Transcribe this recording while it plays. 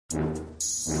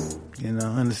You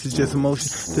know, and this is just emotion.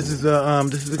 This is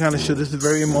the kind of show. This is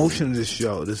very emotional. This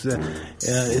show. This is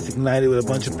it's ignited with a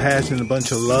bunch of passion, a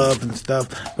bunch of love and stuff.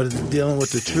 But it's dealing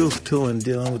with the truth too, and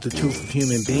dealing with the truth of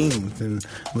human beings. And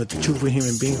with the truth of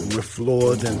human beings, we're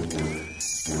flawed, and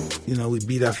you know, we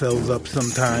beat ourselves up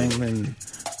sometimes, and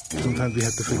sometimes we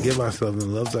have to forgive ourselves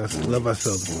and love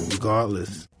ourselves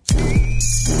regardless.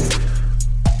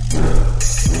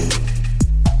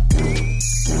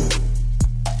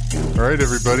 All right,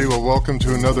 everybody. Well, welcome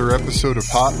to another episode of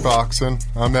Hot Boxing.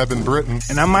 I'm Evan Britton.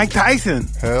 And I'm Mike Tyson.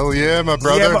 Hell yeah, my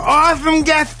brother. We have an awesome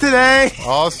guest today.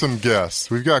 Awesome guest.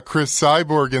 We've got Cris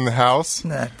Cyborg in the house.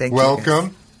 Thank welcome.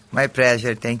 You. My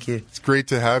pleasure. Thank you. It's great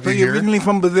to have you here. So you're originally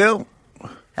from Brazil?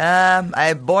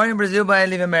 I'm born in Brazil, but I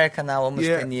live in America now, almost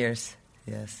 10 years.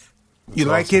 Yes. You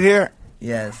like it here?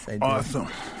 Yes, I do. Awesome.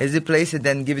 It's the place that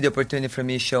then give you the opportunity for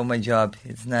me to show my job.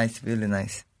 It's nice, really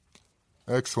nice.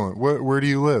 Excellent. Where do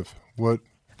you live? What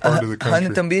part of the country?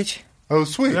 Huntington Beach. Oh,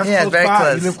 sweet. Yeah, very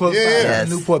close. You live close by. Yes.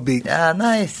 Newport Beach.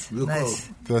 Nice. Real nice. close.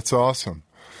 That's awesome.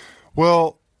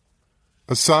 Well,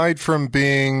 aside from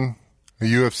being a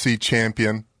UFC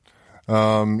champion,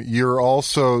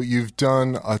 you've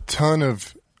done a ton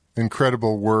of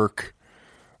incredible work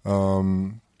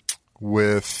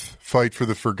with Fight for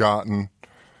the Forgotten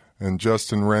and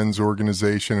Justin Wren's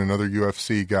organization, another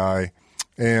UFC guy.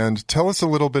 And tell us a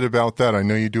little bit about that. I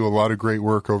know you do a lot of great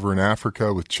work over in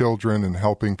Africa with children and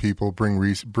helping people,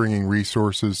 bringing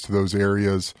resources to those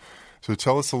areas. So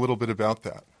tell us a little bit about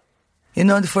that. You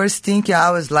know, the first thing I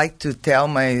always like to tell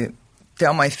my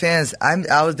fans,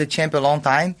 I was the champion a long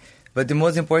time, but the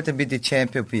most important be the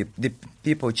champion, the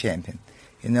people champion.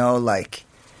 You know, like,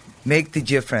 make the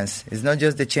difference. It's not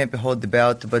just the champion hold the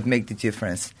belt, but make the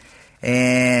difference.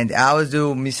 And I always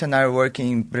do missionary work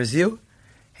in Brazil.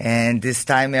 And this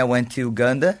time I went to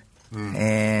Uganda,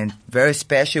 and very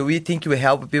special. We think we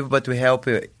help people, but we help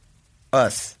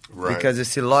us. Right. Because you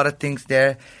see a lot of things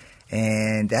there.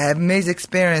 And I have amazing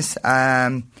experience.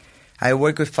 I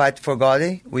work with Fight for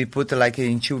God. We put like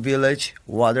in 2 village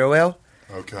water well.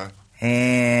 Okay.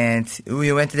 And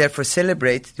we went there for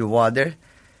celebrate the water.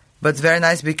 But it's very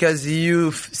nice because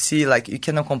you see like you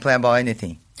cannot complain about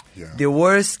anything. Yeah. The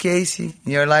worst case in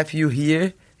your life you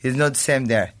hear is not the same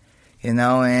there. You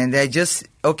know, and I just,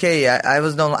 I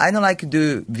don't like to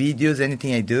do videos,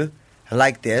 anything I do. I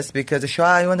like this because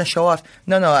I want to show off.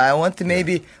 No, I want to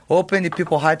maybe open the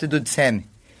people's heart to do the same.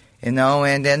 You know,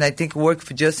 and then I think work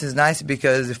for justice is nice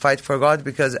because the Fight for God,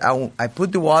 because I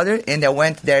put the water and I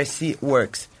went there see it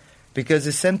works. Because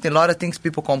it's something, a lot of things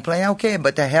people complain,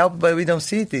 but I help, but we don't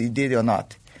see if they did it or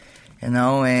not. You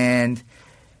know, and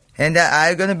I'm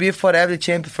going to be forever the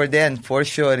champion for them, for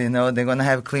sure. You know, they're going to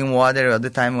have clean water all the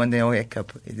time when they wake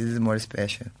up. This is more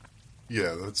special.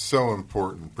 Yeah, that's so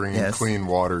important, bringing clean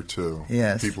water to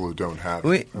people who don't have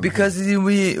it. Because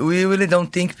we really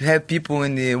don't think have people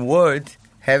in the world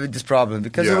have this problem.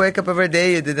 Because you wake up every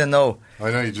day, you didn't know. I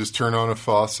know, you just turn on a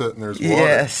faucet and there's water.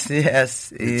 Yes.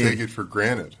 You take it for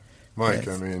granted. Mike,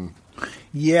 I mean...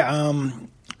 Yeah,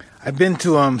 I've been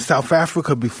to South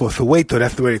Africa before, Soweto,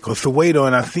 that's the way it's called, Soweto,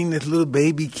 and I've seen this little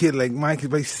baby kid, like Mike,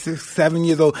 he's like 6, 7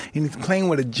 years old, and he's playing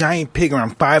with a giant pig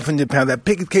around 500 pounds. That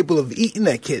pig is capable of eating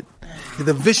that kid. He's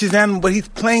a vicious animal, but he's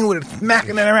playing with it,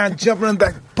 smacking it around, jumping it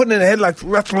back, putting it in the head like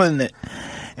wrestling it.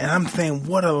 And I'm saying,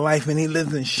 what a life, and he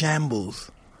lives in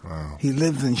shambles. Wow. He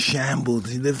lives in shambles.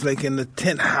 He lives like in a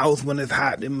tent house when it's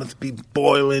hot. It must be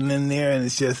boiling in there, and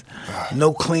it's just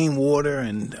no clean water,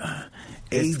 and...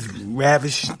 AIDS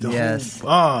ravished the whole...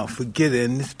 Oh, forget it.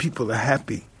 And these people are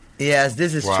happy. Yes,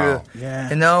 this is true. Yeah.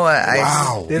 You know,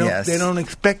 They don't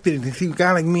expect anything. See, a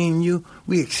guy like me and you,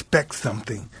 we expect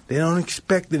something. They don't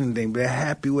expect anything, but they're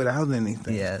happy without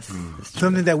anything. Yes.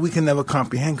 Something that we can never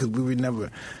comprehend because we were never...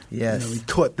 Yes. we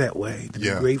taught that way, to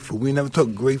be grateful. We never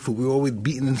taught grateful. We were always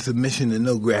beaten in submission and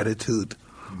no gratitude.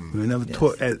 We were never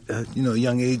taught at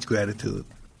young age gratitude.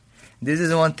 This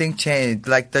is one thing changed,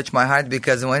 like touch my heart,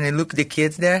 because when I look at the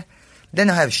kids there, they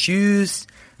don't have shoes.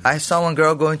 I saw one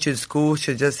girl going to school,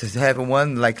 she just have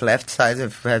one like left side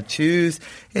of have shoes,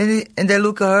 and they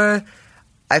look at her.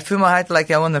 I feel my heart like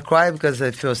I want to cry because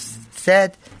I feel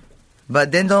sad,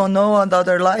 but they don't know about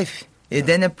their life. They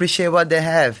didn't appreciate what they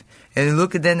have, and you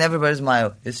look at them, everybody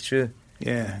smile. It's true.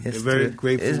 Yeah, it's they're very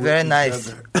grateful. It's very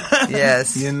nice.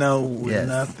 Yes.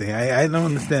 Nothing. I don't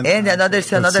understand. And another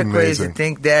crazy amazing.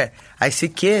 thing there. I see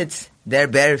kids, they're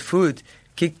barefoot,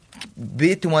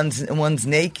 beat one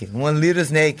snake, one little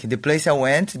snake. The place I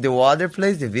went, the water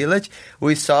place, the village,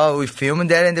 we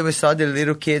filmed there, and then we saw the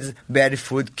little kids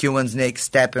barefoot kill one snake,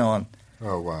 stepping on.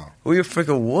 Oh, wow. We were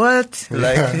freaking, what?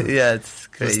 Like, yeah, it's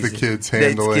crazy. Just the kids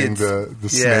handling the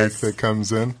snake that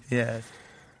comes in? Yes.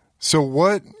 So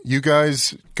what, you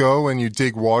guys go and you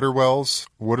dig water wells.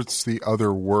 What is the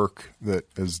other work that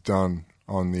is done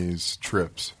on these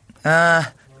trips?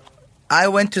 I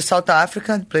went to South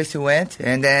Africa, the place we went,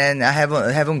 and then I have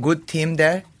a good team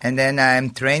there. And then I'm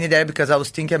training there because I was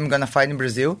thinking I'm going to fight in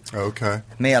Brazil. Okay.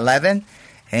 May 11.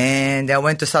 And I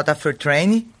went to South Africa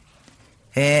training.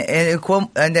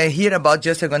 And I hear about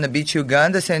just I'm going to beat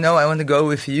Uganda. I say, no, I want to go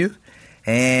with you.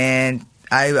 And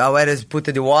I always put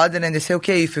the water, and they say,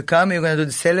 okay, if you come, you're going to do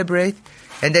the celebrate.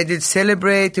 And I did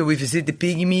celebrate. We visit the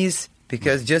pygmies,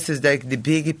 because just as like the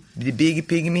big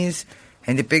pygmies.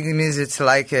 And the pygmies, it's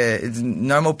like it's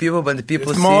normal people, but the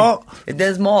people small?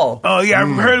 They're small. Oh, yeah,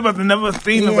 I've heard about them, never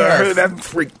seen them, but I heard that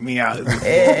freaked me out.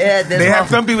 They have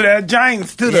some people that are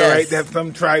giants, too, though, right? They have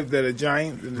some tribes that are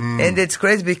giants. And it's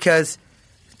crazy because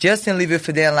Justin lived with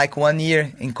them like 1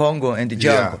 year in Congo in the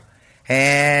jungle. Yeah.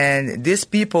 And these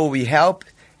people we help,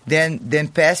 then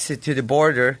pass it to the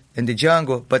border in the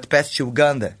jungle, but pass to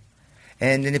Uganda.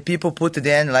 And then the people put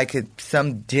them like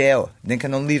some jail. They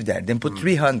cannot live there. Then put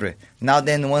 300. Now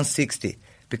then 160.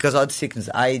 Because all the sickness,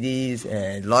 IDs,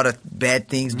 a lot of bad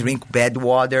things, drink bad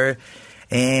water.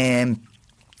 And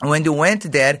when they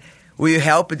went there, we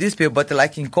help these people. But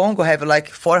like in Congo, have like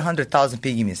 400,000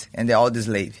 pygmies. And they're all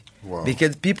slaves. Wow.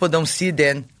 Because people don't see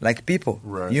them like people,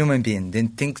 human beings. They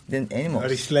think they're animals. Are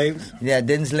they slaves? Yeah,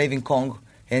 they're slaves in Congo.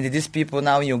 And these people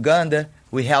now in Uganda,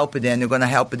 we help them. We're going to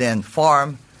help them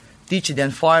farm. Teach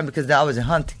them farm because they always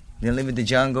hunting. They live in the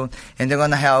jungle, and they're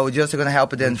gonna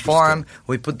help them farm.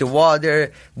 We put the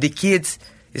water. The kids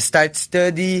start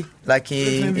study like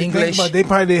in English. They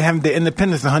probably didn't have their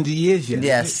independence 100 years yet.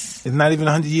 Yes, it's not even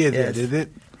 100 years yet, is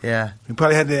it? Yeah, we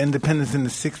probably had their independence in the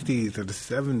 60s or the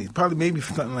 70s, probably maybe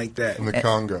something like that. In the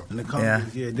Congo. In the Congo,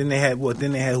 yeah. Then they had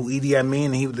Idi Amin,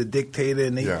 and he was the dictator,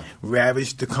 and they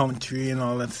ravaged the country and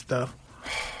all that stuff.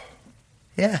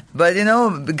 Yeah, but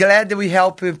glad that we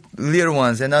help little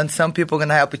ones, and then some people are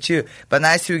gonna help it too. But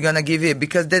nice we're gonna give it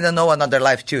because they don't know another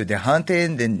life too. They're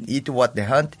hunting, then eat what they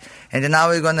hunt, and then now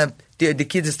we're gonna the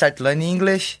kids start learning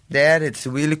English there. It's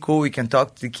really cool. We can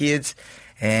talk to the kids,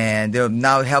 and they'll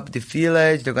now help the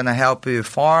village. They're gonna help you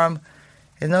farm.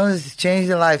 It's change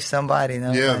the life of somebody.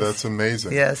 Yeah, that's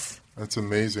amazing. Yes. That's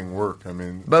amazing work. I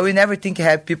mean, but we never think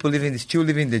have people still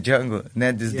living in the jungle.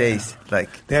 Not these days. Like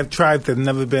they have tribes that have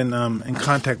never been in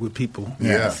contact with people.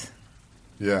 Yes.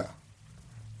 Yeah.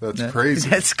 That's crazy.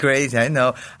 That's crazy. I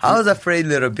know. I was afraid a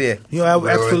little bit.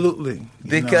 Absolutely.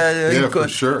 Because for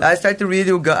sure. I started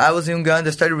reading. I was in Uganda.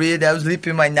 I started reading. I was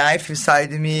leaping my knife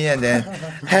inside me, and then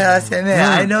I said,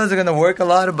 "Man, I know it's gonna work a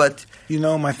lot, but."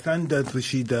 My son does what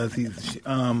she does.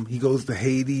 He goes to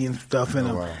Haiti and stuff, and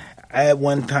I at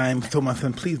one time told my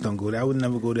son, please don't go there. I would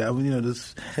never go there.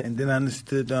 And then I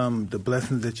understood the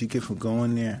blessings that you get from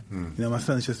going there. My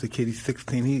son's just a kid. He's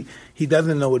 16. He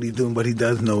doesn't know what he's doing, but he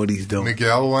does know what he's doing.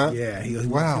 Miguel went? Yeah. He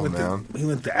man. He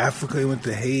went to Africa. He went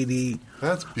to Haiti.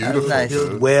 That's beautiful. Nice.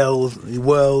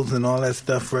 Wells and all that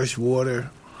stuff, fresh water.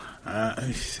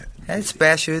 It's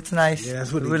special. It's nice. Yeah,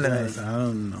 that's what really he does. Nice. I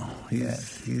don't know.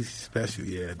 He's special,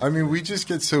 yeah. I mean, we just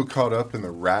get so caught up in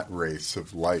the rat race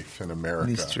of life in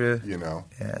America. It's true.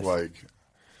 Yes. Like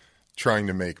trying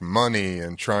to make money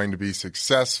and trying to be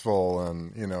successful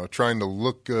and, trying to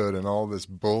look good and all this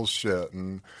bullshit.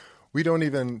 And we don't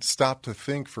even stop to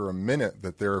think for a minute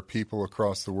that there are people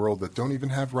across the world that don't even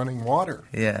have running water.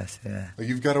 Yes, yeah. Like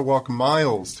you've got to walk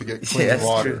miles to get clean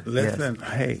water. True. Listen,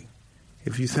 hey.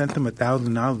 If you sent them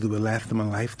 $1,000, it would last them a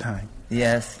lifetime.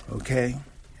 Yes. Okay?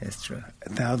 That's true.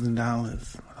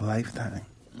 $1,000, a lifetime.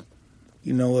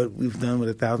 You know what we've done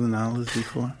with $1,000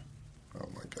 before? Oh,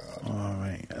 my God. All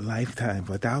right. A lifetime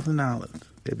for $1,000.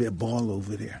 There'd be a ball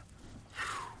over there.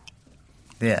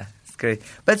 Yeah, it's great.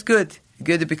 But it's good.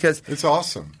 Good because... It's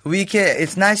awesome.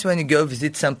 It's nice when you go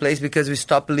visit some place because we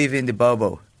stop living in the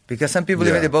bubble. Because some people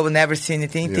live in the bubble, never see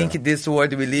anything, think this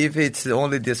world we live, it's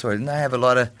only this world. And I have a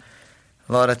lot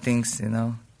of things,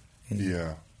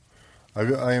 Yeah.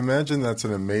 I imagine that's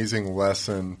an amazing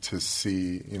lesson to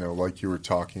see, like you were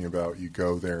talking about, you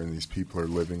go there and these people are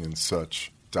living in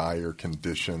such dire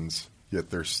conditions, yet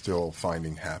they're still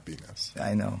finding happiness.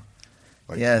 I know.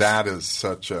 That is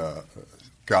such a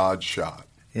God shot.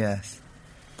 Yes.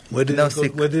 Where did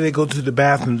they go to the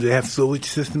bathroom? Did they have sewage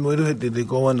system with it? Did they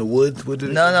go in the woods? Because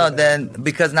now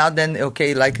then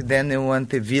they want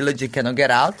the village, they cannot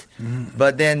get out. Mm-hmm.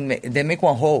 But then they make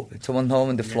one hole. It's one hole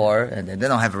in the floor, and they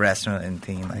don't have a restaurant or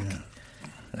anything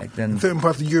then. Certain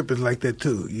parts of Europe is like that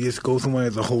too. You just go somewhere,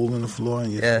 there's a hole in the floor,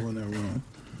 and you just go in that room.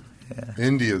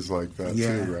 India's like that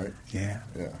Yeah. too, right? Yeah.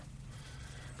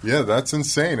 Yeah, that's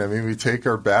insane. I mean, we take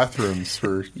our bathrooms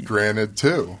for granted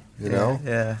too, you know?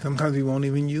 Yeah. Sometimes we won't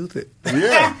even use it.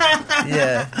 Yeah.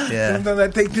 Yeah. Sometimes I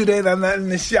take 2 days, I'm not in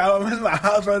the shower, I'm in my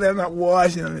house all day, I'm not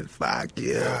washing them. It's fuck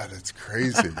yeah. God, it's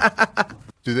crazy.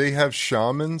 Do they have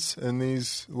shamans in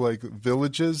these like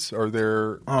villages? Are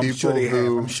there I'm people sure they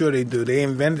who have. I'm sure they do. They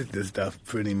invented this stuff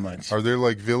pretty much. are there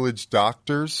like village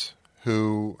doctors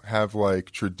who have like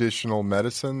traditional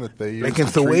medicine that they use? Like in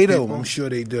to treat Soweto, people? I'm sure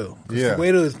they do. Yeah.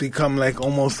 Soweto has become like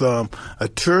almost a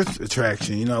tourist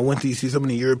attraction. You know, I went to see so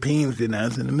many Europeans there now.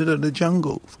 It's in the middle of the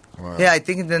jungle. Wow. Yeah, I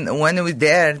think then when we're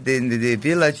there, the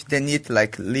village, they need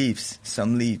like leaves,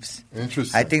 some leaves.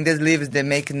 Interesting. I think these leaves, they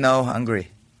make no hungry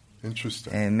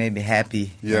Interesting. and maybe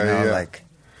happy. Yeah. Like,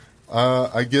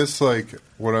 I guess like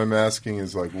what I'm asking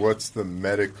is like, what's the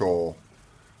medical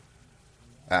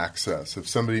access? If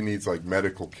somebody needs like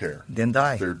medical care, then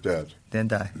die. they're dead. Then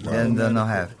die. Then they don't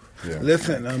have. Yeah.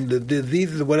 Listen, the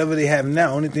diseases, whatever they have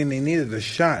now, only thing they need is a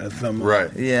shot or something. Right.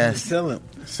 Yes. Sell them.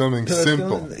 Something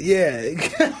simple. Yeah.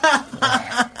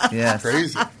 Yes.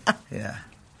 Crazy. Yeah.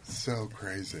 So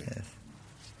crazy.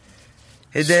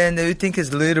 And then you think it's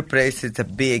a little place, it's a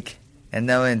big. And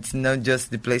now it's not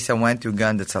just the place I went to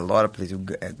Uganda, it's a lot of places.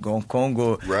 Go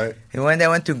Congo. Right. And when I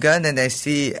went to Uganda and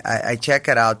I check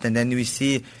it out, and then we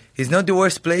see it's not the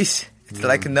worst place. It's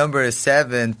like number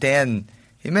 7, 10.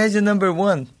 Imagine number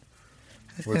 1.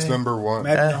 What's number one?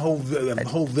 Imagine the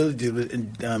whole village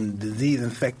with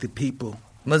disease-infected people.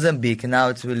 Mozambique, now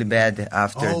it's really bad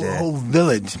after Whole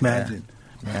village, imagine.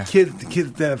 Yeah.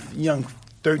 Kids that are young,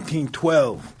 13,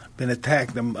 12, been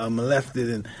attacked and molested,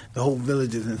 and the whole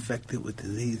village is infected with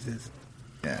diseases.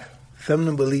 Yeah. Some of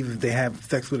them believe if they have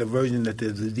sex with a virgin that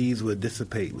the disease would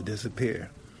disappear.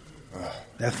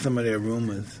 That's some of their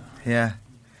rumors. Yeah.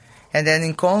 And then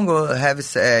in Congo,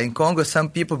 some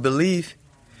people believe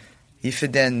if you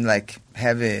then like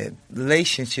have a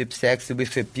relationship sex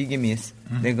with a pygmies,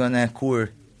 they're gonna cure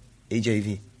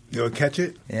HIV. You'll catch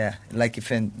it? Yeah, like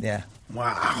if yeah.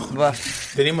 Wow. Well,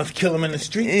 Then they must kill them in the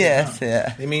street. yes, huh?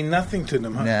 yeah, They mean nothing to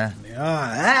them, huh? Yeah.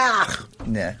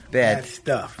 Yeah. bad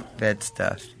stuff. bad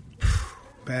stuff.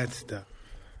 Bad stuff.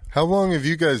 How long have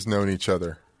you guys known each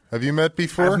other? Have you met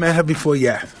before? I've met her before,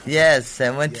 yeah. Yes,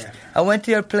 I went. Yeah. I went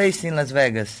to your place in Las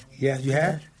Vegas. Yeah, you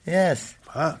have? Yes,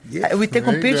 Yeah. we take There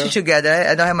one you picture go. together.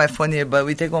 I don't have my phone here, but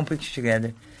we take one picture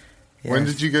together. When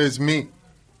Yes. did you guys meet?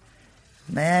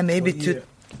 Man, maybe What two. year?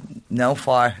 No,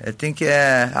 far. I think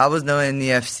I was not in the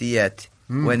UFC yet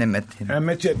when I met him. And I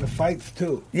met you at the fights,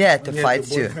 too. Yeah, the When you had fights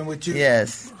the too. boyfriend with you?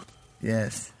 Yes,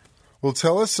 yes. Well,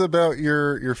 tell us about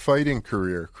your fighting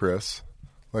career, Chris.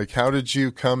 Like, how did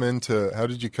you come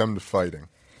to fighting?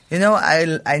 You know,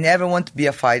 I never want to be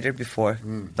a fighter before.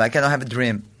 Like, I don't have a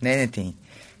dream, anything.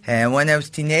 And when I was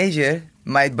teenager,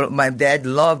 my dad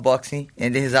loved boxing,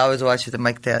 and he's always watching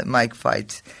the Mike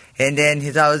fights. And then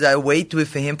I wait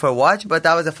with him for a watch, but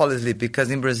I fall asleep because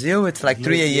in Brazil it's like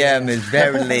 3 a.m. It's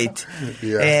very late.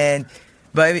 Yeah.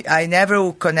 But I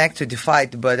never connect to the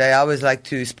fight, but I always like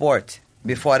to sport.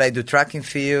 Before I do track and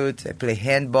field, I play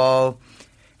handball.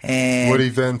 And What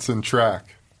events in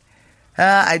track?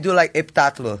 I do like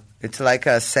heptathlon. It's like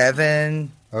a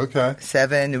 7. Okay.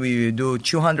 We do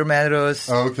 200 meters,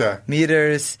 Okay.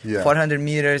 meters, Yeah. 400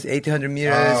 meters, 800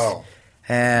 meters. Oh,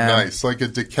 nice. Like a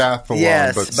decathlon,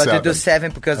 Yes, but but seven. we do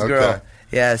 7 because Okay. girl.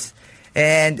 Yes.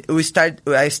 And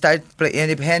I start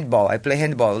playing handball. I play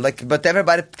handball. But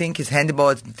everybody think it's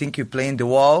handball. Think you play in the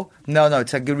wall. No,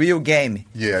 it's a real game.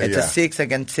 Yeah, It's yeah. a 6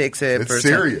 against 6 It's person.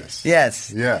 serious.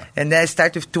 Yes. Yeah. And then I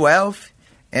start with 12,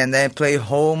 and then play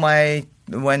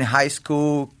when high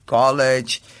school,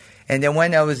 college, and then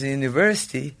when I was in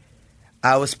university,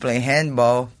 I was playing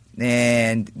handball.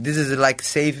 And this is like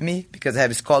save me because I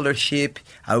have a scholarship.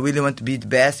 I really want to be the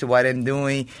best at what I'm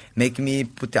doing, make me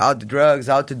put out the drugs,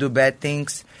 out to do bad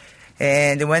things.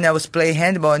 And when I was playing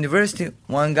handball at university,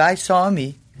 one guy saw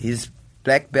me. He's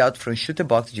black belt from Shooter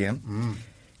Box Gym.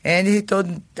 And he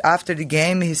told, after the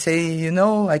game, he said,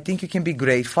 I think you can be a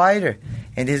great fighter.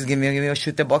 And he's giving me a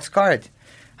Shooter Box card.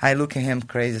 I look at him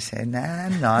crazy, say, nah,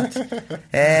 I'm not.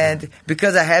 And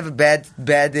because I have bad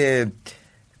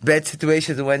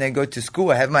situations when I go to school.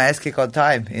 I have my ass kicked all the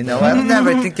time. I would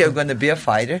never think I'm going to be a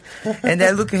fighter. And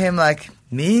I look at him like,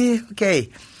 me? Okay.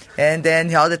 And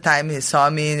then all the time he saw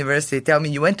me in university, tell me,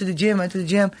 you went to the gym?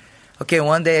 Okay,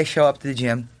 one day I show up to the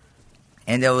gym.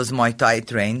 And there was Muay Thai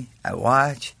training. I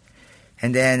watch.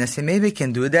 And then I said, maybe I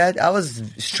can do that. I was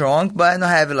strong, but I don't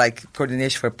have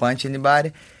coordination for punch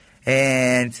anybody.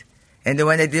 And then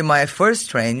when I did my first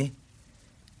training,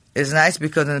 it's nice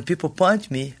because when people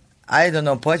punch me, I don't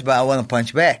know punch, but I want to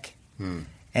punch back.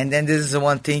 And then this is the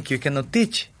one thing you cannot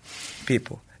teach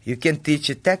people. You can teach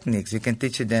you techniques. You can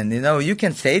teach them. You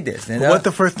can say this. But what's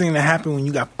the first thing that happened when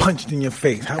you got punched in your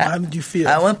face? How did you feel?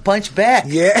 I want to punch back.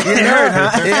 Yeah, hurt,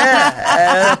 huh?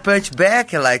 Yeah, I punch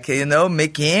back,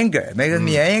 make anger, making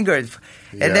me angry.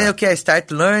 And then, I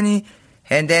start learning.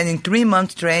 And then in 3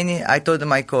 months training, I told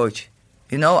my coach,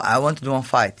 I want to do one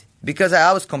fight. Because I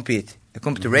always compete. I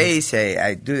compete race,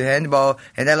 I do handball,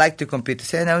 and I like to compete. I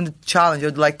said, I want to challenge,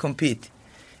 I'd like to compete.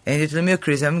 And he told me,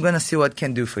 Cris, I'm going to see what I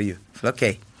can do for you. I said,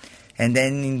 okay. And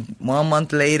then 1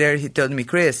 month later, he told me,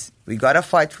 Cris, we got a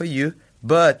fight for you,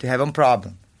 but you have a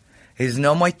problem. It's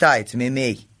no Muay Thai, it's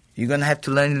MMA. You're going to have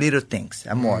to learn little things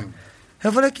and more. I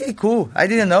thought, okay, cool. I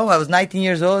didn't know. I was 19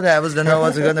 years old. I didn't know it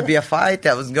was going to be a fight.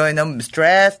 I was going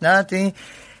stressed, nothing.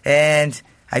 And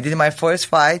I did my first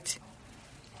fight.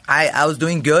 I was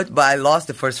doing good, but I lost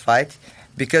the first fight.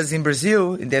 Because in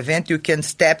Brazil, in the event, you can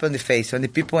step on the face. On the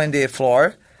people on the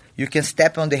floor, you can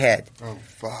step on the head. Oh,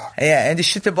 fuck. Yeah, and the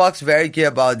shooter box very good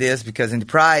about this because in the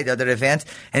Pride, other events,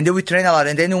 and then we train a lot.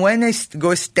 And then when I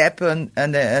go step on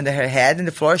her head in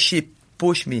the floor, she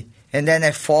push me. And then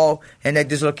I fall and I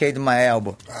dislocate my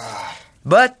elbow.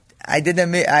 But I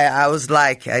didn't, I was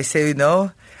like, I say,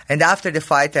 And after the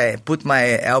fight, I put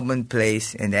my elbow in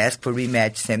place and asked for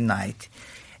rematch same night.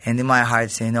 And in my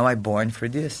heart, say, I'm born for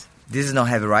this. This is not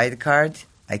have a right card.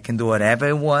 I can do whatever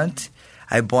I want.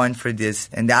 I'm born for this.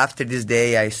 And after this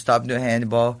day, I stopped doing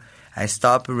handball. I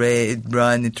stopped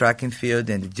running track and field,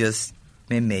 and just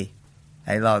MMA.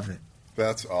 I love it.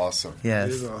 That's awesome. Yes.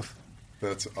 It is awesome.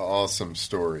 That's an awesome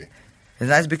story. It's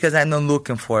nice because I'm not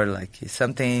looking for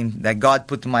something that God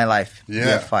put in my life to be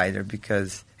a fighter.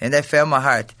 And I felt my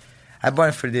heart. I'm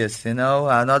born for this,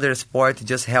 Another sport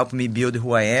just helped me build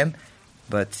who I am.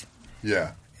 But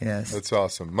yeah, yes, that's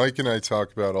awesome. Mike and I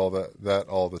talk about all that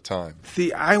all the time.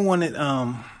 See, I wanted.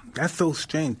 That's so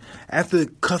strange. After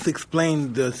Cus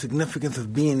explained the significance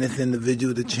of being this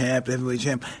individual, the champ, the heavyweight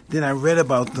champ, then I read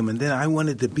about them, and then I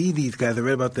wanted to be these guys. I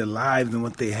read about their lives and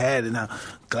what they had, and how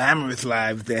glamorous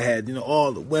lives they had.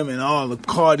 All the women, all the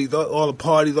parties, all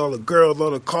the girls,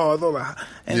 all the cars,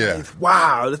 it's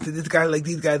wow. These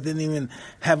guys didn't even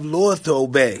have laws to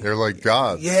obey. They're like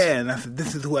gods. Yeah, and I said,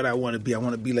 this is what I want to be. I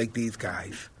want to be like these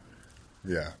guys.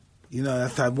 Yeah.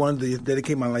 That's I wanted to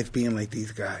dedicate my life being like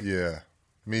these guys. Yeah.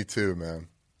 Me too, man.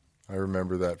 I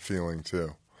remember that feeling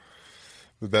too.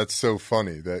 But that's so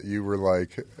funny that you were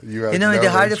like, you had no it's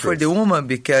harder interest. for the woman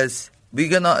because you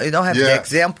don't have the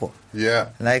example. Yeah.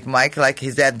 Like Mike,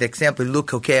 he's had the example.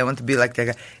 Look, okay, I want to be like that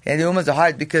guy. And the woman's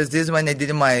hard because this is when I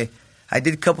did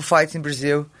a couple fights in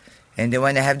Brazil. And then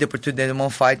when I have the opportunity to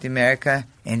fight in America,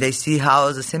 and they see how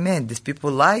I say, man, these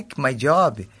people like my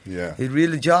job. Yeah. It's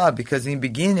really job because in the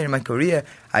beginning of my career,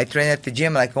 I trained at the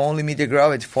gym only me the girl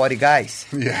with 40 guys.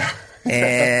 Yeah.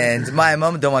 And my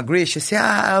mom don't agree. She said,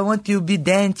 I want you to be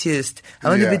dentist. I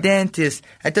want you to be dentist.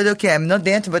 I thought, okay, I'm not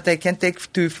dentist, but I can take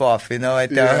tooth off, I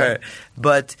tell her.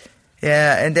 But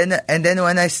yeah, and then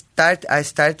when I start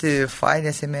to fight,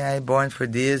 I say, man, I'm born for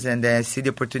this. And then I see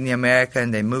the opportunity in America,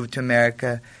 and I moved to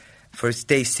America. For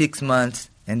stay 6 months,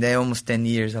 and then almost 10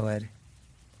 years already.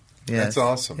 Yes. That's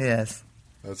awesome. Yes.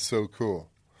 That's so cool.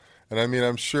 And I mean,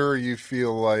 I'm sure you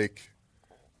feel like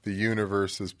the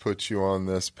universe has put you on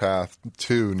this path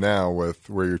too now with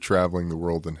where you're traveling the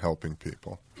world and helping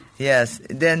people. Yes.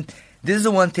 Then this is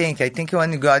the one thing. I think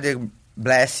when God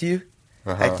bless you,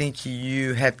 I think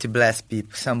you have to bless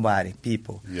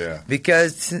people. Yeah.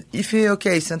 Because if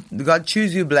God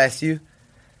choose you, bless you.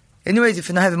 Anyways, if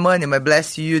you don't have money, I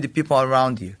bless you, the people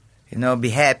around you. Be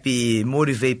happy,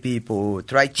 motivate people,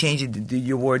 try to change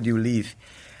your world you live.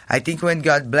 I think when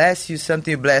God bless you,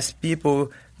 something you bless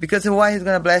people, because why He's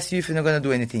going to bless you if you're not going to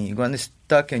do anything? You're going to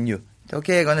stuck on you.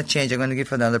 Okay, I'm going to change, I'm going to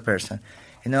give another person.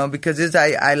 Because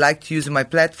I like to use my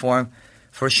platform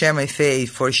for share my faith,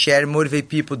 for motivate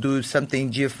people, do something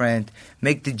different,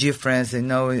 make the difference,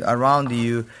 around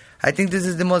you. I think this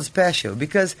is the most special,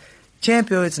 because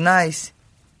champion, it's nice.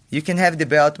 You can have the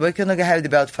belt, but you cannot have the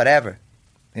belt forever.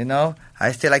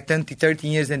 I stay 13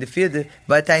 years in the field,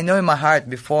 but I know in my heart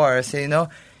before, I say,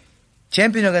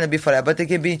 champion not going to be forever, but they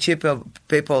can be in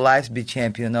people's lives, be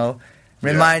champion,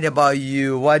 Remind about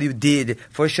you, what you did.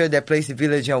 For sure, that place, the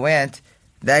village I went,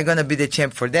 they're going to be the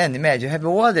champ for them. Imagine, have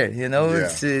water,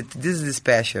 this is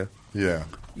special. Yeah.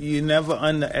 You never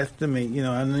underestimate,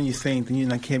 I know you're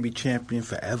saying I can't be champion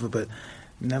forever, but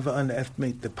never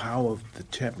underestimate the power of the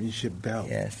championship belt.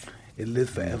 Yes. It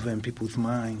lives forever in people's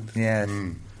minds. Yes.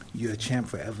 You're a champ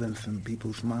forever in some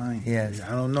people's minds. Yes.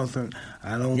 I don't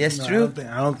know. Yes, true.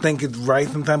 I don't think it's right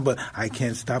sometimes, but I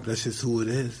can't stop. That's just who it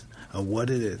is. of what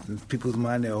it is. In people's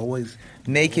mind, they're always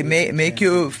make you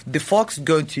the focus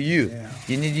going to you. Yeah.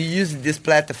 You need to use this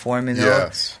platform, you know.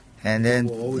 Yes. And then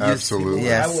Absolutely.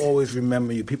 Yes. I will always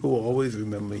remember you. People will always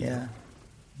remember you. Yeah.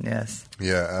 Yes.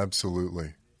 Yeah,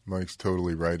 absolutely. Mike's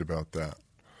totally right about that.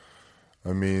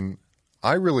 I mean,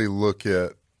 I really look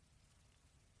at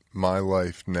my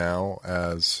life now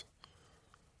as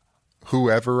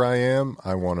whoever I am,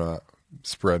 I want to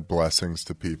spread blessings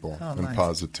to people and nice.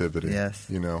 Positivity. Yes.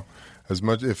 You know, as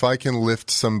much if I can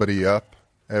lift somebody up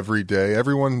every day,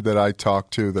 everyone that I talk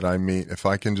to, that I meet, if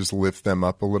I can just lift them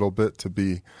up a little bit to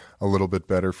be a little bit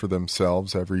better for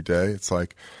themselves every day, it's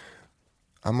like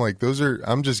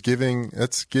I'm just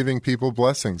giving people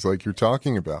blessings like you're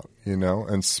talking about, you know,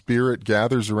 and spirit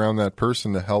gathers around that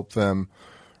person to help them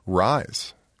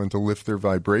rise and to lift their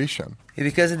vibration.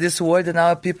 Because in this world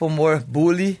now, people more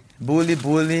bully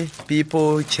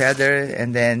people, each other,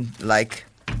 and then like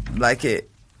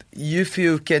if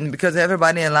you can, because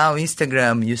everybody allow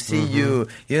Instagram, you see you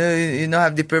don't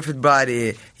have the perfect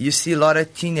body, you see a lot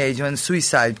of teenagers on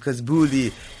suicide because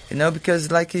bully, you know,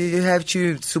 because like you have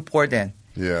to support them.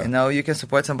 Yeah. You know, you can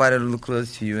support somebody who look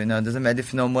close to you. You know, it doesn't matter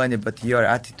if you know money, but your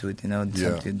attitude, you know,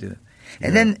 something to do.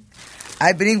 And then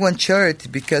I bring one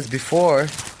shirt because before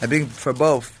I bring for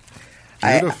both.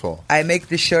 Beautiful. I make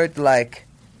the shirt like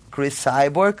Cris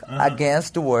Cyborg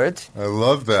against the world. I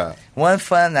love that. One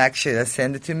fan actually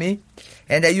sent it to me,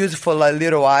 and I use it for a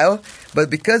little while. But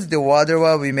because the water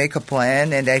well, we make a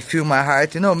plan, and I feel my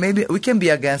heart. You know, maybe we can be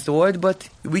against the world, but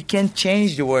we can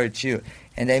change the world too.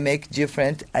 And I make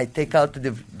different. I take out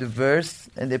the verse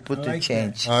and I put the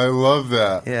change. I love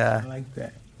that. Yeah. I like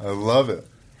that. I love it.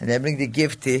 And I bring the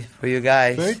gift for you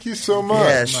guys. Thank you so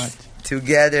much. Yes.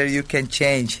 Together you can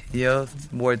change, you know,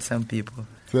 more some people.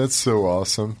 That's so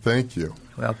awesome. Thank you.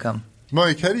 Welcome.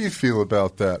 Mike, how do you feel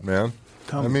about that, man?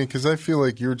 Tell me. I mean, because I feel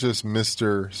like you're just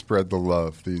Mr. Spread the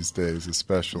Love these days,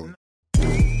 especially.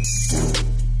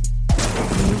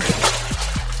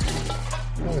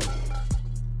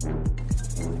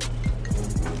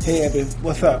 Hey, Eben,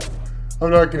 what's up? I'm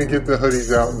not going to get the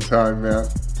hoodies out in time, man.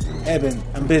 Eben,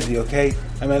 I'm busy, okay?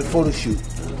 I'm at a photo shoot,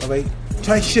 all right?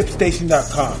 Try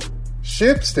ShipStation.com.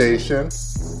 ShipStation?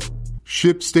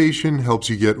 ShipStation helps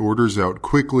you get orders out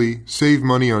quickly, save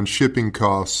money on shipping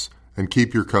costs, and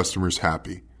keep your customers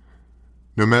happy.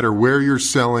 No matter where you're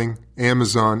selling,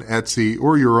 Amazon, Etsy,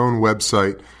 or your own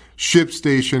website,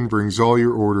 ShipStation brings all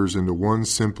your orders into one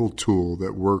simple tool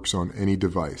that works on any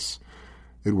device.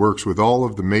 It works with all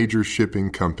of the major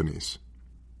shipping companies.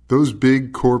 Those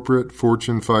big corporate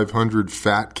Fortune 500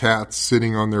 fat cats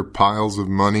sitting on their piles of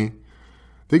money,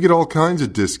 they get all kinds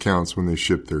of discounts when they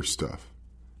ship their stuff.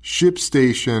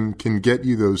 ShipStation can get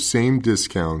you those same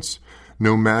discounts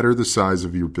no matter the size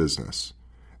of your business.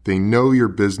 They know your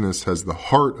business has the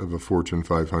heart of a Fortune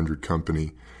 500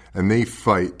 company, and they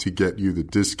fight to get you the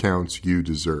discounts you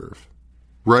deserve.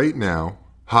 Right now,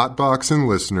 Hotboxin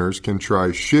listeners can try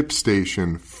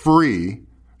ShipStation free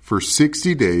for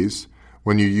 60 days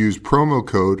when you use promo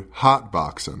code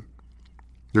HOTBOXIN.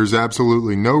 There's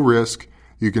absolutely no risk.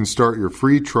 You can start your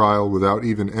free trial without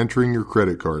even entering your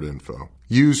credit card info.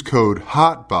 Use code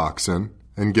HOTBOXIN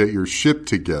and get your ship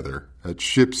together at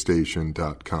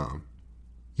ShipStation.com.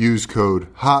 Use code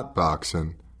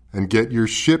HOTBOXIN and get your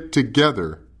ship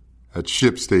together at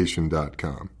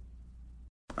ShipStation.com.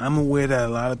 I'm aware that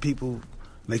a lot of people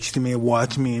lecture to me and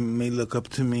watch me and may look up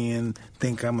to me and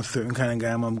think I'm a certain kind of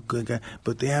guy, I'm a good guy.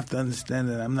 But they have to understand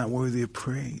that I'm not worthy of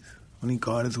praise. Only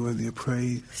God is worthy of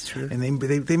praise. It's true. And they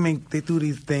do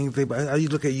these things. I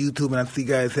used to look at YouTube and I see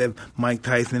guys have Mike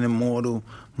Tyson Immortal,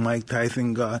 Mike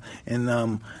Tyson God, and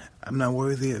I'm not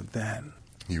worthy of that.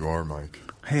 You are, Mike.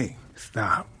 Hey,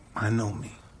 stop. I know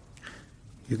me.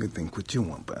 You can think what you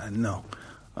want, but I know.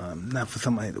 Not for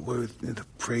somebody to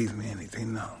praise me or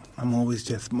anything, no. I'm always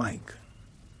just Mike.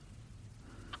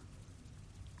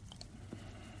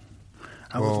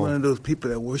 I was one of those people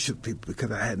that worship people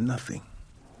because I had nothing.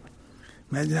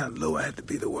 Imagine how low I had to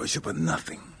be to worship a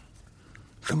nothing.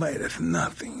 Somebody that's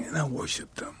nothing, and I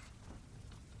worship them.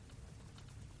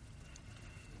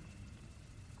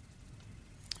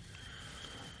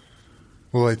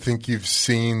 Well, I think you've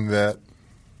seen that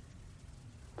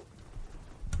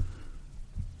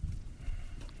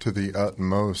to the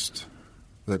utmost,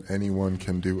 that anyone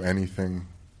can do anything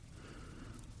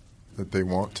that they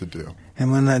want to do.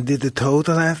 And when I did the toes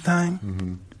the last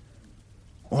time,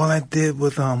 all I did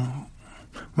was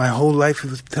my whole life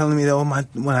was telling me that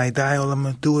when I die, all I'm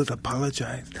going to do is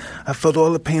apologize. I felt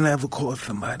all the pain I ever caused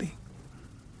somebody,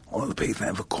 all the pain I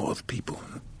ever caused people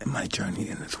in my journey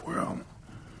in this world.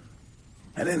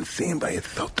 I didn't see anybody that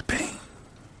felt the pain.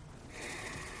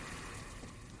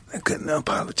 I couldn't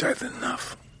apologize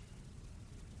enough.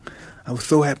 I was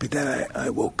so happy that I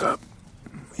woke up,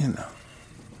 you know.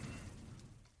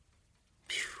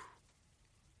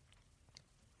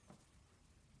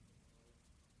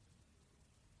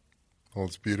 Well,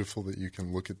 it's beautiful that you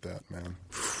can look at that, man.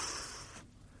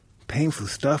 Painful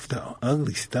stuff, though.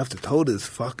 Ugly stuff. The total is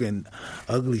fucking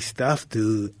ugly stuff,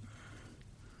 dude.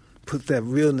 Puts that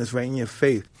realness right in your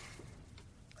face.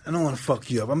 I don't want to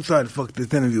fuck you up. I'm sorry to fuck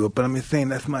this interview up, but I'm just saying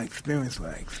that's my experience,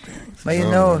 what I experienced. But you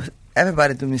know,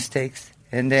 everybody do mistakes.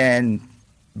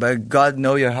 But God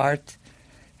know your heart.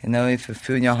 You know, if you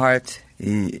feel in your heart,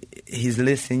 He's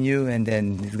listening you, and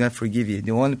then He's going to forgive you.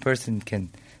 The only person can,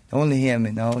 only Him,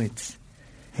 you know, it's...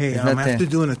 Hey, after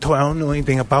doing a tour, I don't know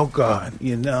anything about God,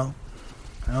 you know?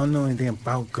 I don't know anything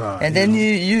about God. And then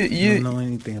you don't know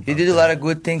anything about you did a lot of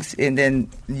good things, and then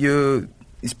you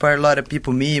inspired a lot of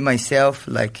people, me, myself,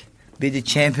 like, be the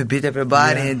champion, beat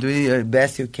everybody, and do your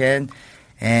best you can.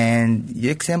 And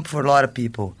you're example for a lot of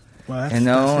people. Well, that's, you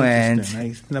know, that's and I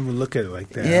used to never look at it like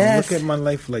that. Yes. I don't look at my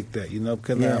life like that, you know,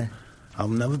 because I'll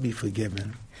never be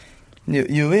forgiven.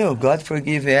 You will. God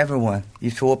forgive everyone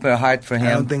if you open your heart for Him.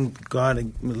 I don't think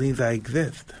God believes I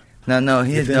exist. No,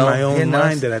 It's in my own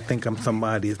mind that I think I'm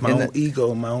somebody. It's my own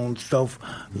ego, my own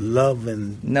self-love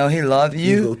and no, He loves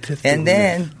you. And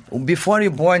then, before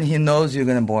you're born, He knows you're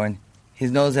going to born. He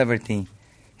knows everything.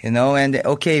 You know, and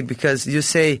okay, because you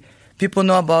say, people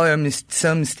know about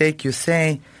some mistake you're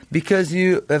saying because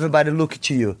everybody look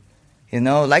to you. You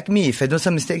know, like me, if I do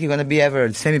some mistake, you're going to be ever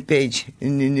the same page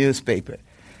in the newspaper.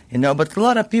 You know, but a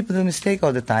lot of people do mistake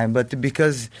all the time, but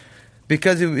because they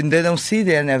don't see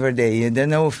them every day, they're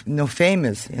no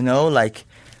famous, you know, like,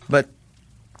 but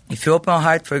if you open your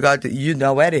heart for God, you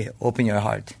already open your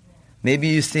heart. Maybe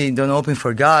you say don't open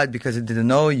for God because He didn't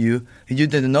know you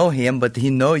didn't know Him, but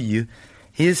He know you.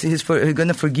 He's going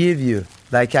to forgive you.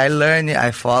 Like I learn,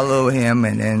 I follow Him,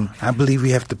 and I believe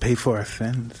we have to pay for our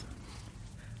sins.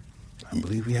 I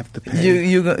believe we have to pay.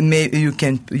 You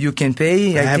can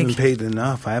pay. I haven't paid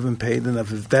enough. I haven't paid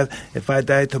enough. If I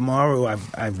die tomorrow,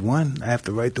 I've won. I have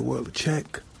to write the world a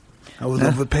check. I was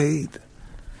overpaid.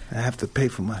 I have to pay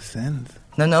for my sins.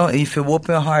 No. If you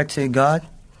open your heart to God,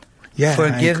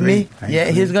 forgive me.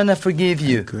 He's gonna forgive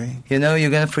you. I agree. You know,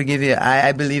 you're gonna forgive you.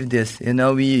 I believe this. You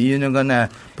know, you're not gonna.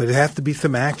 But it has to be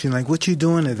some action. Like what you're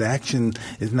doing is action.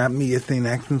 It's not me. It's saying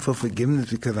action for forgiveness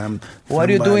because I'm. What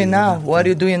are you doing now? What are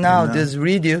you doing now? Just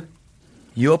read you.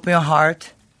 You open your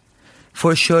heart.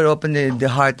 For sure, open the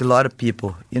heart to a lot of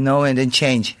people. You know, and then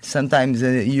change. Sometimes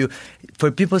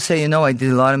for people say, you know, I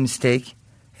did a lot of mistake,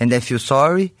 and I feel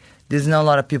sorry. There's not a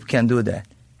lot of people can do that.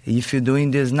 If you're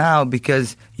doing this now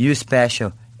because you're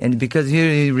special and because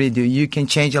you can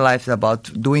change your life about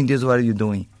doing this, what are you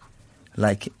doing?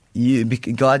 Like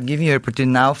God giving you an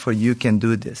opportunity now for you can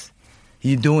do this.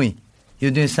 You're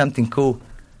doing something cool.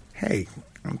 Hey,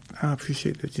 I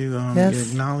appreciate that you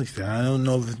acknowledge that. I don't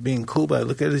know if it's being cool, but I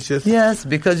look at it as just... Yes,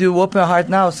 because you open your heart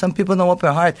now. Some people don't open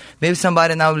your heart. Maybe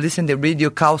somebody now listen to the radio,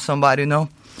 call somebody, you know.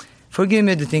 Forgive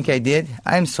me the thing I did.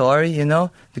 I'm sorry, you know,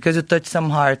 because you touched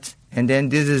some hearts. And then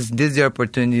this is your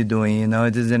opportunity you're doing, you know.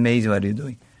 This is amazing what you're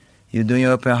doing. You're doing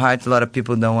your open heart. A lot of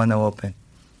people don't want to open.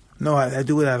 No, I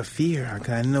do it out of fear.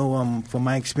 I know from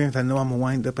my experience, I know I'm going to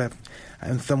wind up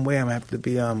in some way I'm going to have to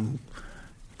be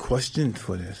questioned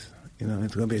for this. You know,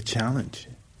 it's going to be a challenge,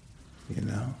 you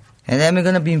know. And I'm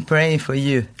going to be praying for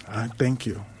you. Thank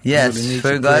you. Yes,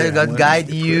 for God guide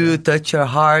you, touch your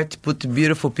heart, put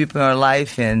beautiful people in your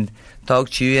life and talk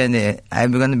to you. And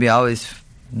I'm going to be always...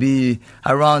 be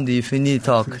around you if you need to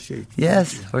talk.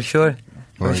 Yes, for sure.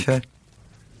 For sure.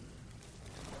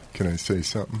 Can I say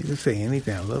something? You can say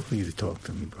anything. I'd love for you to talk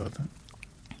to me, brother.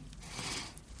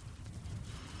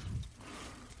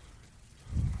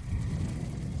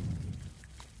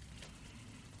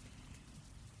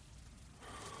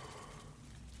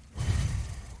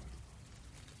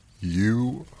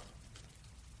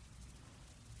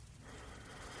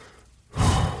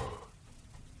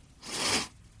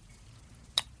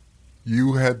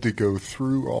 You had to go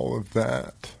through all of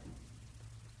that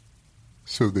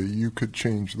so that you could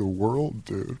change the world,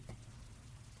 dude.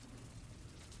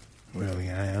 Really,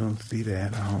 I don't see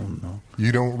that. I don't know.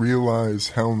 You don't realize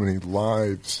how many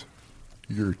lives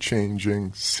you're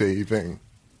changing, saving,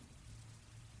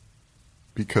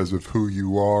 because of who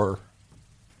you are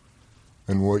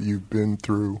and what you've been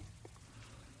through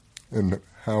and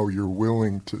how you're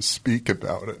willing to speak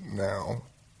about it now.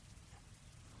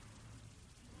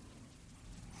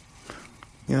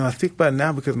 You know, I think about it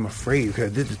now because I'm afraid.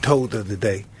 Because I did the toe the other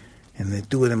day, and they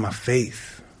threw it in my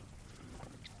face.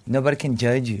 Nobody can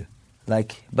judge you,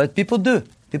 but people do.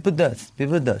 People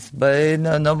does, but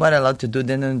nobody allowed to do.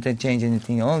 They don't change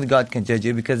anything. Only God can judge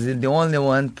you because He's the only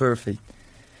one perfect,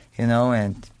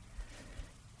 And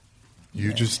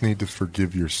you just need to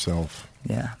forgive yourself.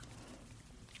 Yeah.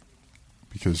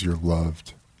 Because you're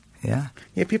loved. Yeah.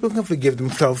 Yeah, people can forgive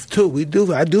themselves too. We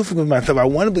do. I do forgive myself.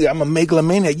 I'm a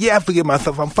megalomaniac. Yeah, I forgive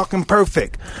myself. I'm fucking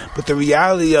perfect. But the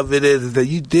reality of it is that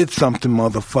you did something,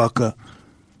 motherfucker.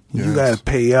 Yes. You gotta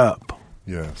pay up.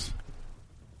 Yes.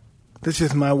 That's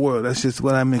just my world. That's just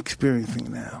what I'm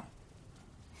experiencing now.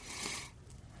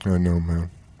 I know,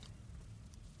 man.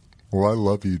 Well, I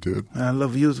love you, dude. And I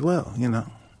love you as well,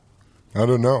 I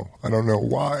don't know. I don't know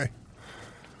why.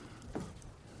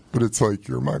 But it's like,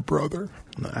 you're my brother.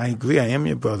 I agree. I am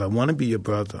your brother. I want to be your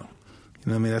brother. You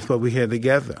know what I mean? That's why we're here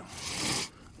together.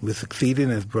 We're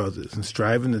succeeding as brothers and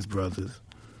striving as brothers.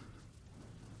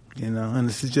 And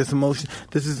this is just emotion.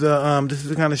 This is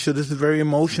the kind of show. This is very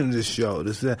emotional. This show.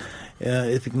 This is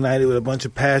it's ignited with a bunch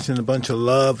of passion, a bunch of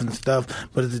love and stuff.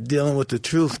 But it's dealing with the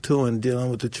truth too, and dealing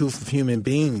with the truth of human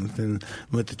beings. And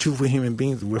with the truth of human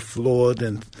beings, we're flawed,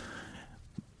 and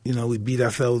we beat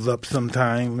ourselves up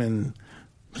sometimes, and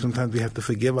sometimes we have to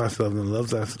forgive ourselves and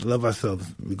love ourselves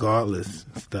regardless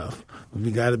and stuff. But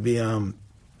we got to be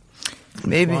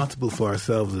responsible for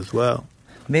ourselves as well.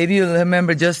 Maybe you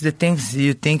remember just the things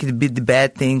you think would be the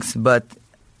bad things, but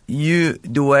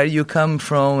where you come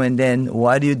from and then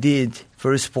what you did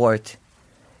for sport.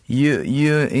 You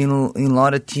in a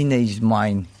lot of teenage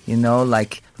mind,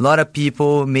 like a lot of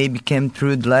people maybe came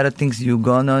through a lot of things you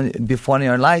gone on before in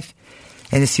your life.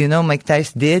 And as Mike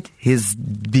Tyson did, he's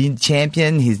been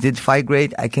champion, he did fight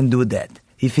great, I can do that.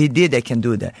 If he did, I can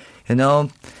do that, And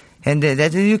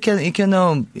that you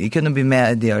cannot be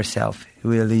mad at yourself,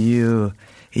 really.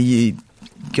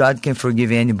 God can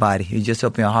forgive anybody. You just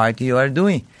open your heart, you are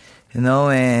doing,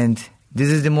 and this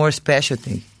is the more special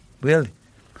thing, really.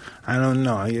 I don't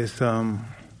know. I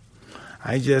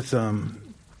just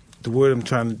the word I'm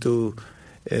trying to do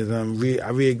is I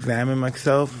re-examine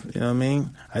myself. You know what I mean?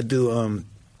 I do. I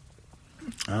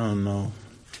don't know.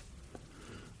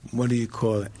 What do you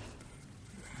call it?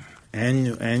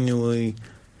 Annually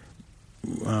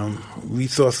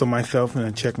resource of myself, and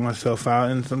I check myself out.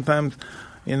 And sometimes,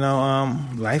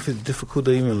 life is difficult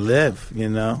to even live.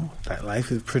 That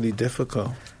life is pretty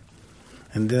difficult.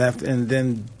 And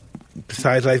then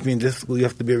besides life being difficult, you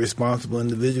have to be a responsible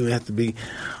individual. You have to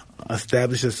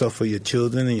establish yourself for your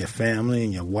children and your family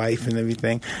and your wife and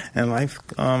everything. And life,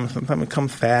 sometimes it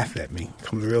comes fast at me. It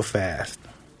comes real fast.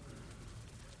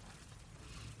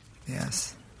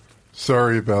 Yes.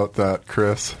 Sorry about that,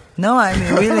 Cris. No, I'm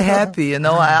really happy.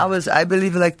 I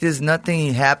believe like this.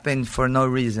 Nothing happened for no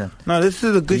reason. No, this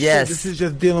is a good yes. shit. This is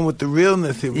just dealing with the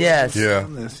realness here. Yes. Yeah.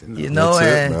 Realness, That's it,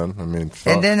 man. I mean,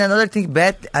 fuck. And then another thing,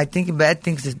 I think bad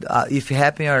things, if it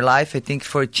happen in your life, I think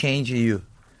for change you.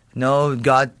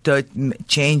 God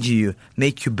change you,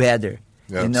 make you better.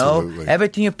 Absolutely.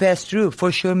 Everything you pass through,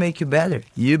 for sure, make you better.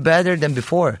 You better than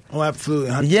before. Oh, absolutely.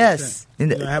 100%. Yes.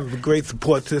 I have a great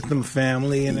support system,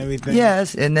 family, and everything.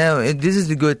 Yes, and this is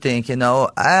the good thing.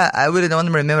 I really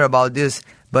don't remember about this,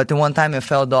 but one time I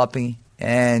fell doping,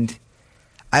 and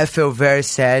I felt very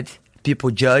sad.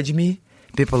 People judge me.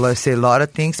 People say a lot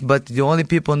of things, but the only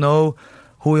people know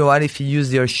who you are if you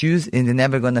use their shoes, and they're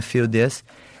never gonna feel this.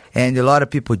 And a lot of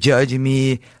people judge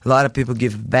me. A lot of people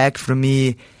give back from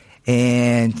me.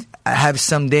 And I have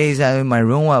some days in my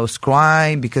room I was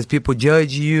crying because people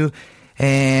judge you.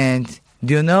 And,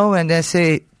 and I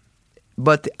say,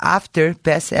 but after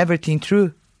pass everything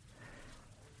through,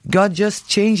 God just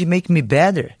changed, make me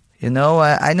better.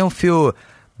 I don't feel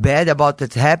bad about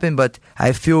that happened, but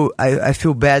I feel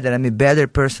better. I'm a better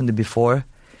person than before.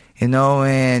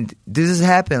 And this has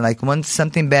happened. Like, once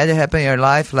something bad happens in your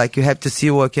life, like, you have to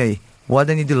see, okay, what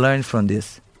I need to learn from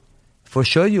this. For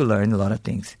sure you learn a lot of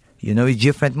things. It's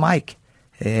different, Mike.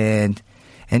 And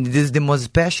this is the most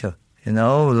special,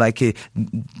 like,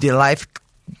 the life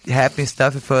happens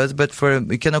stuff for us, but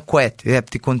we cannot quit. We have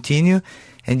to continue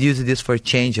and use this for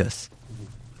change us.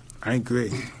 I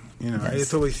agree. Yes. I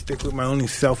just always stick with my own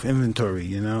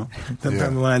self-inventory,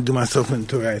 Sometimes when I do my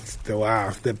self-inventory, I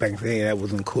step back and say, hey, that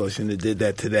wasn't cool. I shouldn't have did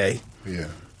that today. Yeah.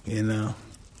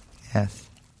 Yes.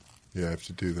 Yeah, I have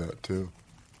to do that, too.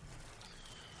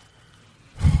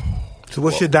 So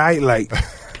what's your diet like?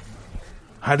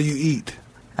 How do you eat?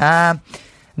 I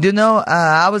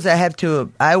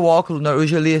walk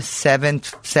usually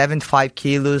 75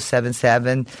 kilos,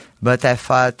 77, but I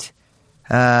fought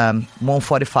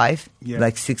 145,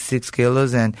 like 6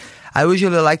 kilos, and I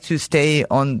usually like to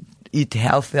eat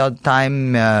healthy all the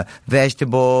time,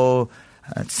 vegetable,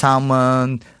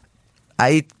 salmon.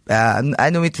 I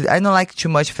don't like too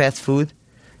much fast food.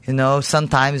 You know,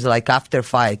 sometimes like after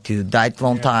fight to diet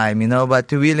long time, you know,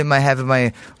 but really I have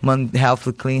my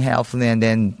clean healthy, and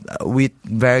then eat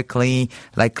very clean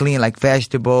like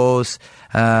vegetables,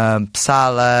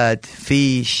 salad,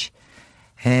 fish,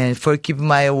 and for keep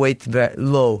my weight very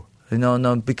low. You know,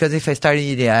 no, because if I start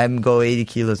eating, I'm go 80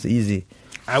 kilos easy.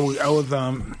 I was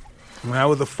when I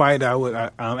was a fighter, I would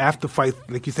after fight,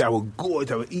 like you said, I would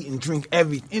gorge. I would eat and drink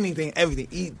anything,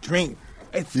 eat, drink.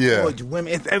 It's gorge,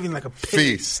 women, it's everything like a pig.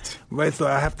 Feast. Right, so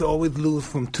I have to always lose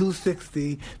from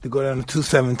 260 to go down to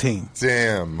 217.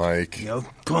 Damn, Mike. You know,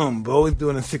 boom, but always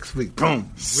doing it in 6 weeks.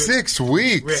 Boom. 6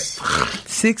 weeks.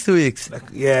 6 weeks. Like,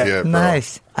 yeah,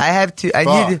 nice. I have to.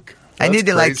 I need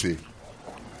like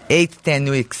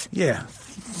 8-10 weeks. Yeah,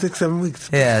 6-7 weeks.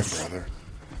 Yes. Brother.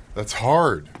 That's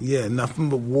hard. Yeah, nothing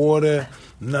but water.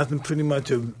 Nothing, pretty much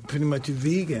a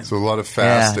vegan. So a lot of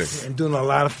fasting. Yeah. And doing a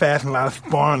lot of fasting, a lot of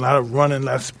sparring, a lot of running, a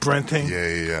lot of sprinting.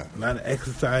 Yeah. A lot of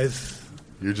exercise.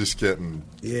 You're just getting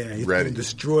ready.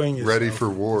 Destroying yourself. Ready for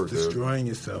war, dude. Destroying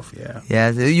yourself, yeah.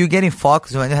 Yeah, you're getting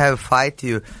focused. When you have a fight,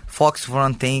 you focus for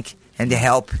one thing, and they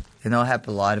help. You know, help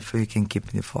a lot if you can keep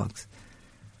the focus.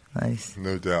 Nice.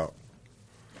 No doubt.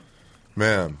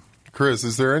 Man, Cris,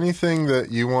 is there anything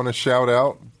that you want to shout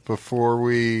out before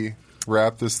we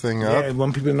wrap this thing up? Yeah,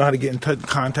 want people to know how to get in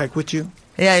contact with you?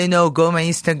 Yeah, you know, go my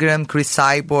Instagram, Cris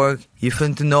Cyborg. If you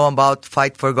want to know about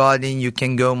Fight for Forgotten, you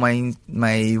can go my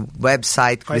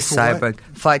website, Cris Cyborg.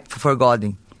 Fight for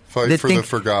Forgotten. Fight for the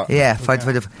Forgotten. Yeah, Fight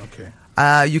for the...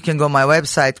 Okay. You can go my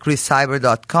website,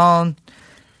 chriscyborg.com.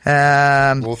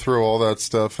 We'll throw all that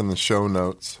stuff in the show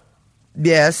notes.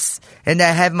 Yes, and I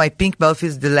have my pink belt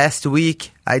is the last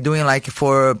week. I doing like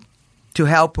to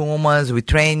help women with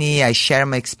training. I share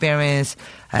my experience.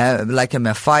 Like I'm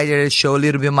a fighter, show a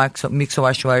little bit of mixed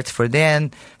martial arts for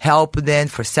them, help them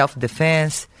for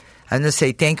self-defense. And just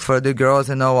say thank you for the girls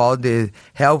and all the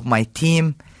help, my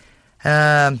team.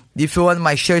 If you want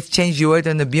my shirt, change your word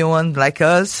and the be one like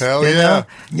us. Hell you know?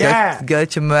 Yeah. Go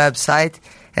to my website.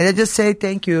 And I just say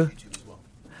thank you.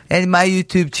 And my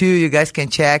YouTube too, you guys can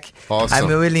check. Awesome. I'm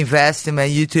really investing in my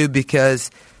YouTube because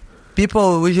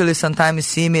people usually sometimes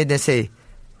see me, they say,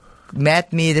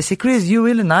 met me, they say, Cris, you're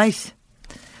really nice.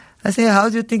 I say, how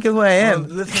do you think of who I am?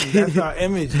 Well, listen, that's our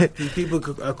image. People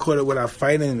are caught up with our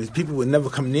fighting image. People would never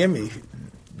come near me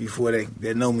before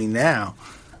they know me now.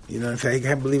 You know what I'm saying? I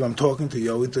can't believe I'm talking to you.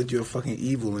 I always thought you were fucking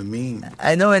evil and mean.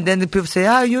 I know, and then the people say,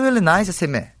 you're really nice. I say,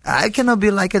 man, I cannot be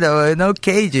like it. You know,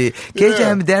 KG.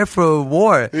 I'm there for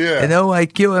war. Yeah. You know, I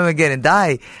kill him again and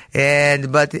die.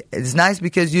 But it's nice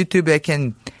because YouTube, I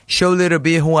can show a little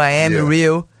bit who I am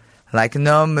real. Like,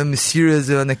 no, I'm serious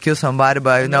when I kill somebody,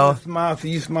 but you know. Smile. So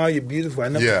you smile, you're beautiful. I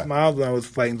never smiled when I was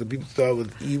fighting, so people thought I was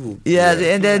evil. Yeah,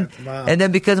 and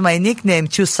then because my nickname,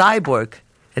 too, Cyborg.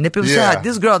 And the people say,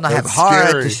 this girl don't have heart.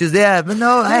 Scary. She's there. But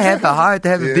no, I have a heart. I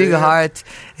have a big heart.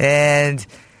 And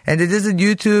it is a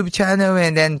YouTube channel.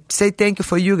 And then say thank you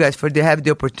for you guys for have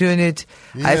the opportunity.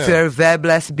 Yeah. I feel very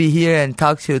blessed to be here and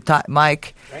talk to you,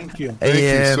 Mike. Thank you. Thank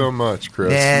you so much,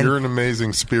 Cris. You're an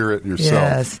amazing spirit yourself.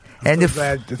 Yes. I'm so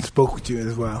glad to spoke with you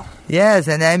as well. Yes,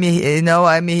 and I'm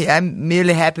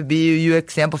really happy to be you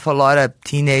example for a lot of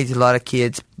teenagers, a lot of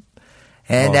kids.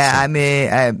 And awesome. I'm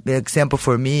an example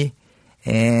for me.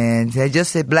 And I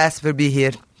just say blessed for be here.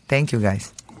 Thank you,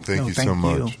 guys. Thank you so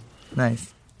much.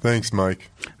 Nice. Thanks, Mike.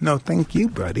 No, thank you,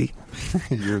 buddy.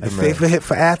 You're the a man. safer hit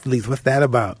for athletes. What's that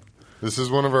about? This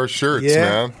is one of our shirts,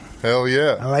 man. Hell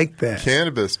yeah. I like that.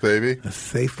 Cannabis, baby. A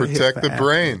safer Protect hit for the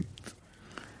brain.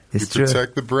 It's you true.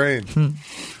 Protect the brain.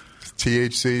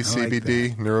 THC,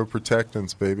 CBD,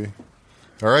 neuroprotectants, baby.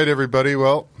 All right, everybody.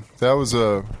 Well, that was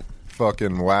a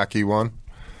fucking wacky one.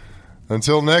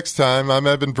 Until next time, I'm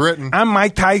Eben Britton. I'm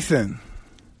Mike Tyson.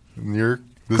 And this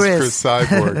is Cris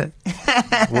Cyborg.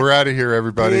 We're out of here,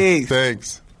 everybody. Peace.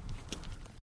 Thanks.